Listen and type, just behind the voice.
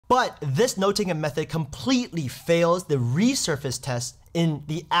But this note-taking method completely fails the resurface test in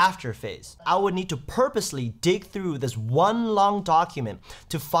the after phase. I would need to purposely dig through this one long document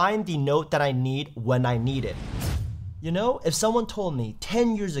to find the note that I need when I need it. You know, if someone told me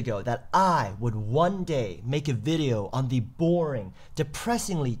 10 years ago that I would one day make a video on the boring,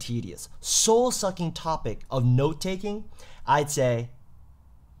 depressingly tedious, soul-sucking topic of note-taking, I'd say,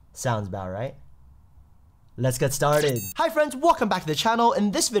 sounds about right. Let's get started. Hi friends, welcome back to the channel. In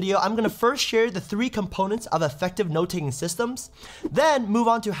this video, I'm gonna first share the 3 components of effective note-taking systems, then move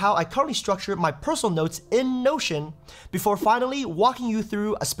on to how I currently structure my personal notes in Notion, before finally walking you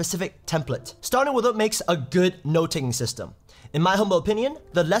through a specific template, starting with what makes a good note-taking system. In my humble opinion,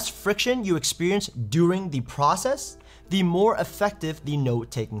 the less friction you experience during the process, the more effective the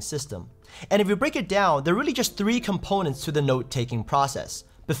note-taking system. And if you break it down, there are really just 3 components to the note-taking process: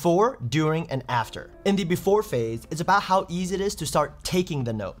 before, during, and after. In the before phase, it's about how easy it is to start taking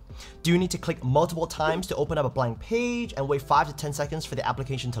the note. Do you need to click multiple times to open up a blank page and wait 5 to 10 seconds for the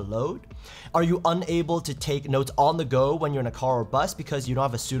application to load? Are you unable to take notes on the go when you're in a car or bus because you don't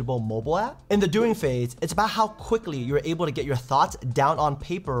have a suitable mobile app? In the doing phase, it's about how quickly you're able to get your thoughts down on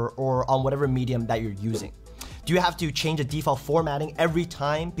paper or on whatever medium that you're using. Do you have to change the default formatting every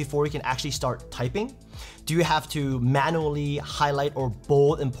time before you can actually start typing? Do you have to manually highlight or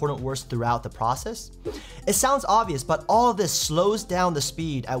bold important words throughout the process? It sounds obvious, but all of this slows down the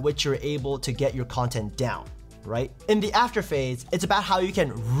speed at which you're able to get your content down, right? In the after phase, it's about how you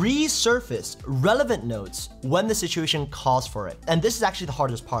can resurface relevant notes when the situation calls for it. And this is actually the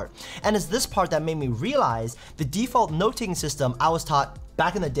hardest part. And it's this part that made me realize the default note-taking system I was taught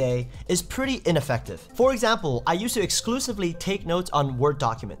back in the day is pretty ineffective. For example, I used to exclusively take notes on Word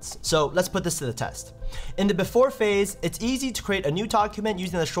documents. So let's put this to the test. In the before phase, it's easy to create a new document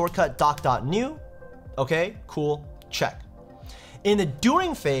using the shortcut doc.new. Okay, cool, check. In the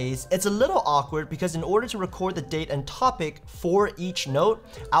during phase, it's a little awkward because in order to record the date and topic for each note,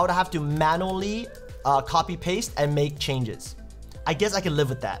 I would have to manually copy paste and make changes. I guess I can live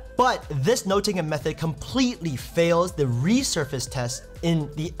with that. But this note-taking method completely fails the resurface test in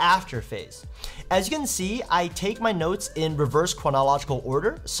the after phase. As you can see, I take my notes in reverse chronological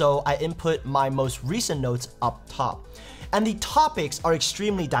order, so I input my most recent notes up top. And the topics are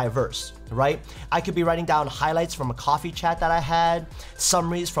extremely diverse, right? I could be writing down highlights from a coffee chat that I had,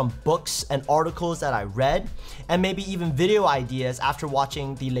 summaries from books and articles that I read, and maybe even video ideas after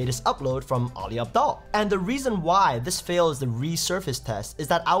watching the latest upload from Ali Abdaal. And the reason why this fails the resurface test is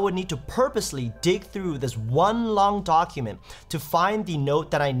that I would need to purposely dig through this one long document to find the note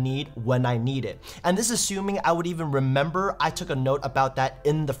that I need when I need it. And this is assuming I would even remember I took a note about that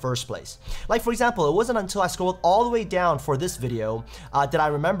in the first place. Like for example, it wasn't until I scrolled all the way down for this video that I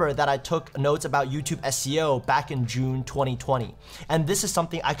remember that I took notes about YouTube SEO back in June 2020. And this is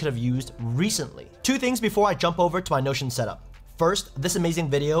something I could have used recently. 2 things before I jump over to my Notion setup. First, this amazing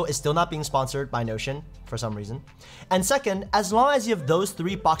video is still not being sponsored by Notion for some reason. And second, as long as you have those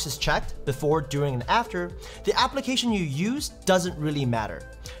 3 boxes checked, before, during, and after, the application you use doesn't really matter.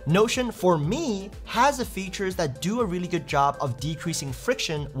 Notion, for me, has the features that do a really good job of decreasing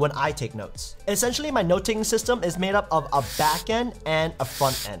friction when I take notes. Essentially, my note-taking system is made up of a back end and a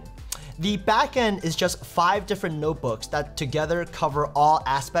front end. The back end is just 5 different notebooks that together cover all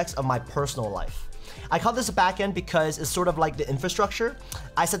aspects of my personal life. I call this a backend because it's sort of like the infrastructure.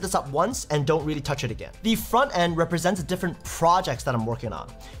 I set this up once and don't really touch it again. The front end represents different projects that I'm working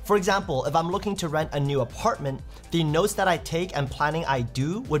on. For example, if I'm looking to rent a new apartment, the notes that I take and planning I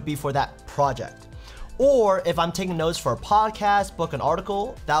do would be for that project. Or if I'm taking notes for a podcast, book, and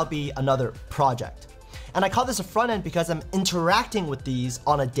article, that would be another project. And I call this a front end because I'm interacting with these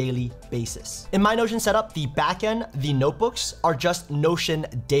on a daily basis. In my Notion setup, the back end, the notebooks, are just Notion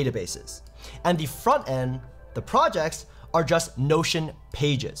databases. And the front end, the projects, are just Notion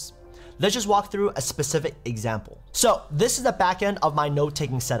pages. Let's just walk through a specific example. So this is the back end of my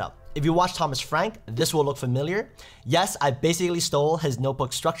note-taking setup. If you watch Thomas Frank, this will look familiar. Yes, I basically stole his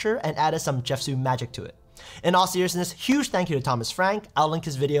notebook structure and added some Jeff Zoo magic to it. In all seriousness, huge thank you to Thomas Frank. I'll link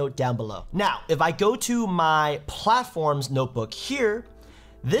his video down below. Now, if I go to my platforms notebook here,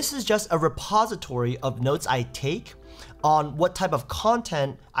 this is just a repository of notes I take on what type of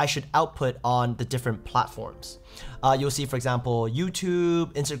content I should output on the different platforms. You'll see, for example,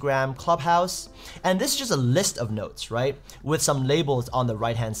 YouTube, Instagram, Clubhouse, and this is just a list of notes, right? With some labels on the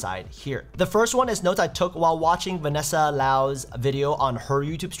right-hand side here. The first one is notes I took while watching Vanessa Lau's video on her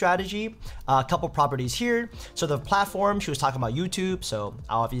YouTube strategy. A couple properties here. So the platform, she was talking about YouTube, so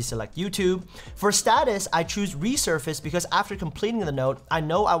I'll obviously select YouTube. For status, I choose resurface because after completing the note, I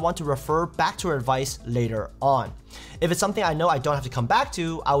know I want to refer back to her advice later on. If it's something I know I don't have to come back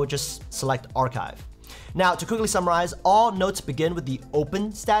to, I would just select archive. Now, to quickly summarize, all notes begin with the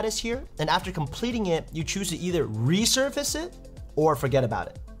open status here, and after completing it, you choose to either resurface it or forget about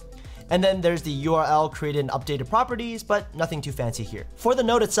it. And then there's the URL created and updated properties, but nothing too fancy here. For the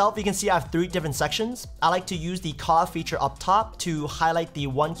note itself, you can see I have 3 different sections. I like to use the call feature up top to highlight the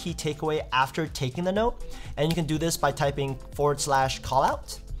one key takeaway after taking the note. And you can do this by typing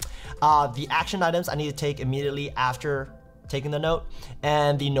 /callout. The action items I need to take immediately after taking the note,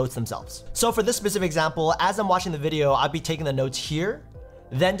 and the notes themselves. So for this specific example, as I'm watching the video, I'll be taking the notes here,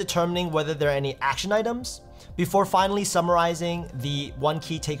 then determining whether there are any action items, before finally summarizing the one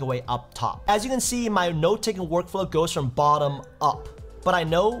key takeaway up top. As you can see, my note-taking workflow goes from bottom up, but I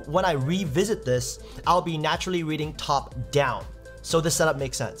know when I revisit this, I'll be naturally reading top down. So this setup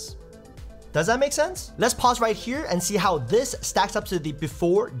makes sense. Does that make sense? Let's pause right here and see how this stacks up to the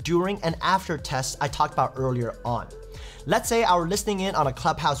before, during, and after tests I talked about earlier on. Let's say I were listening in on a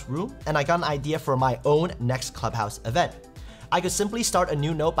Clubhouse room and I got an idea for my own next Clubhouse event. I could simply start a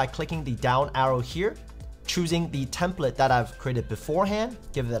new note by clicking the down arrow here, choosing the template that I've created beforehand,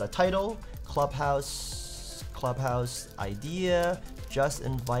 give that a title, Clubhouse idea, just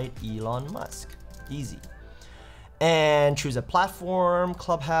invite Elon Musk. Easy. And choose a platform,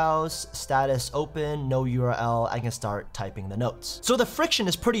 Clubhouse, status open, no URL, I can start typing the notes. So the friction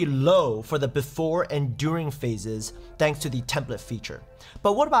is pretty low for the before and during phases thanks to the template feature.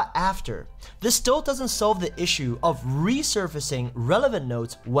 But what about after? This still doesn't solve the issue of resurfacing relevant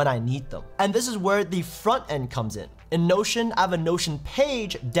notes when I need them. And this is where the front end comes in. In Notion, I have a Notion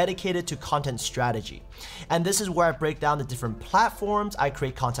page dedicated to content strategy. And this is where I break down the different platforms I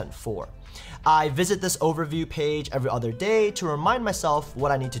create content for. I visit this overview page every other day to remind myself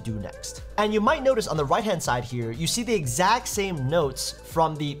what I need to do next. And you might notice on the right-hand side here, you see the exact same notes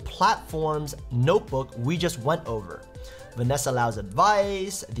from the platform's notebook we just went over. Vanessa Lau's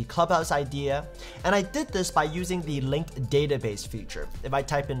advice, the Clubhouse idea, and I did this by using the linked database feature. If I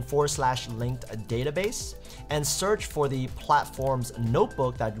type in /linked database and search for the platform's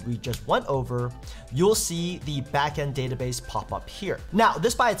notebook that we just went over, you'll see the backend database pop up here. Now,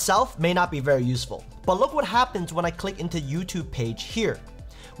 this by itself may not be very useful, but look what happens when I click into YouTube page here.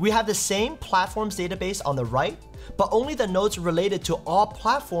 We have the same platforms database on the right, but only the notes related to all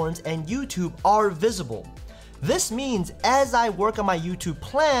platforms and YouTube are visible. This means as I work on my YouTube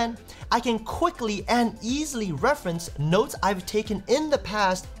plan, I can quickly and easily reference notes I've taken in the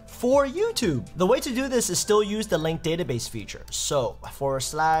past for YouTube. The way to do this is still use the linked database feature. So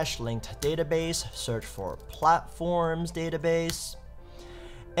 /linked database, search for platforms database,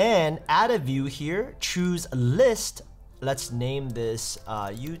 and add a view here, choose list. Let's name this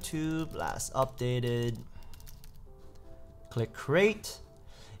YouTube last updated, click create.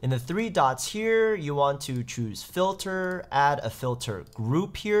 In the 3 dots here, you want to choose filter, add a filter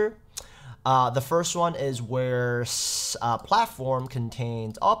group here. The first one is where platform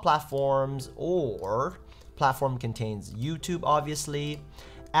contains all platforms, or platform contains YouTube, obviously.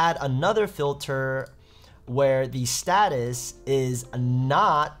 Add another filter where the status is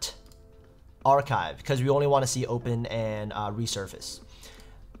not archive, because we only want to see open and resurface.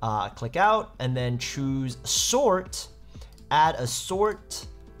 Click out and then choose sort, add a sort.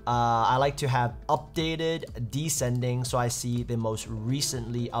 I like to have updated descending, so I see the most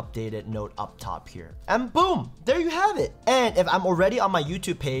recently updated note up top here. And boom, there you have it. And if I'm already on my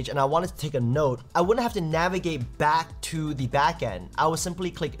YouTube page and I wanted to take a note, I wouldn't have to navigate back to the back end. I would simply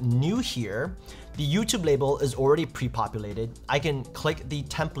click new here. The YouTube label is already pre-populated. I can click the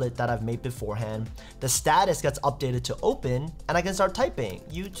template that I've made beforehand. The status gets updated to open, and I can start typing.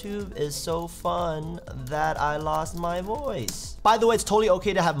 YouTube is so fun that I lost my voice. By the way, it's totally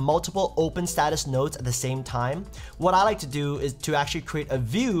okay to have multiple open status notes at the same time. What I like to do is to actually create a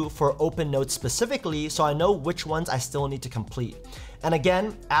view for open notes specifically, so I know which ones I still need to complete. And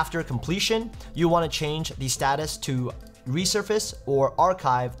again, after completion, you want to change the status to resurface or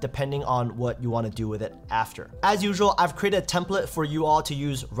archive depending on what you want to do with it after. As usual, I've created a template for you all to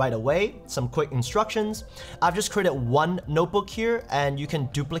use right away, some quick instructions. I've just created one notebook here, and you can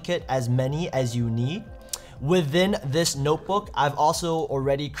duplicate as many as you need. Within this notebook, I've also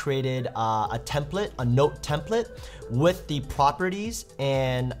already created a template, a note template with the properties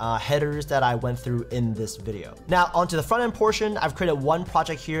and headers that I went through in this video. Now onto the front end portion, I've created one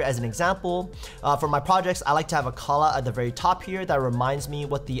project here as an example. For my projects, I like to have a call out at the very top here that reminds me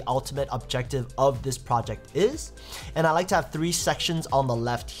what the ultimate objective of this project is. And I like to have 3 sections on the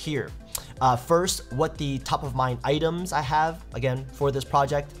left here. First, what the top of mind items I have, again, for this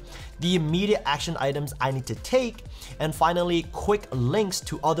project, the immediate action items I need to take, and finally, quick links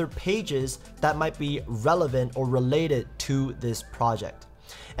to other pages that might be relevant or related to this project.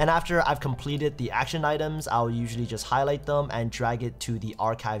 And after I've completed the action items, I'll usually just highlight them and drag it to the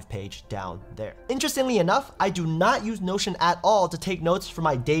archive page down there. Interestingly enough, I do not use Notion at all to take notes for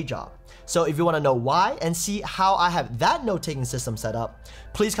my day job. So if you want to know why and see how I have that note-taking system set up,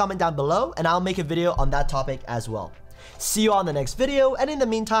 please comment down below and I'll make a video on that topic as well. See you on the next video, and in the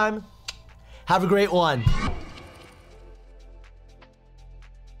meantime, have a great one.